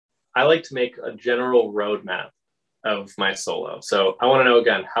I like to make a general roadmap of my solo. So I want to know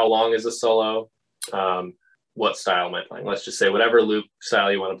again, how long is a solo? What style am I playing? Let's just say whatever loop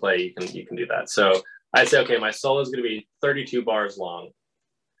style you want to play, you can do that. So I say, okay, my solo is going to be 32 bars long.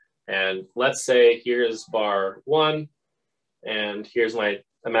 And let's say here's bar 1, and here's my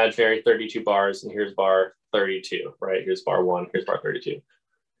imaginary 32 bars, and here's bar 32, right? Here's bar 1, here's bar 32.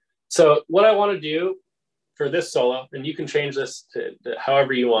 So what I want to do for this solo, and you can change this to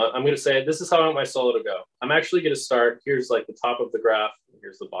however you want. I'm going to say, this is how I want my solo to go. I'm actually going to start, here's like the top of the graph, and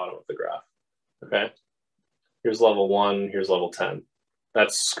here's the bottom of the graph, okay? Here's level 1, here's level 10.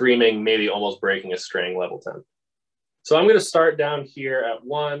 That's screaming, maybe almost breaking a string, level 10. So I'm going to start down here at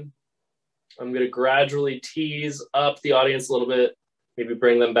 1. I'm going to gradually tease up the audience a little bit, maybe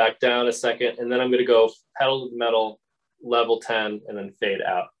bring them back down a second, and then I'm going to go pedal to the metal, level 10, and then fade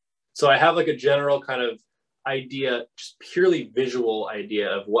out. So I have like a general kind of idea, just purely visual idea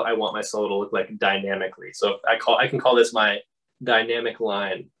of what I want my solo to look like dynamically. So I can call this my dynamic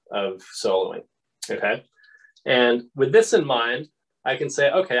line of soloing, okay? And with this in mind, I can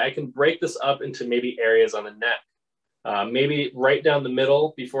say, okay, I can break this up into maybe areas on the neck. Maybe right down the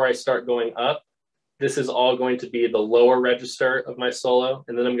middle before I start going up, this is all going to be the lower register of my solo.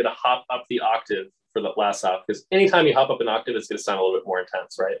 And then I'm going to hop up the octave for the last half, because anytime you hop up an octave, it's going to sound a little bit more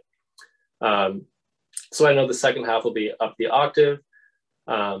intense, right? So I know the second half will be up the octave.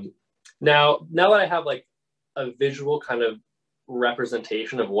 Now that I have like a visual kind of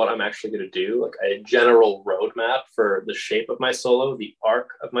representation of what I'm actually going to do, like a general roadmap for the shape of my solo, the arc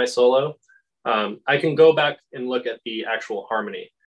of my solo, I can go back and look at the actual harmony.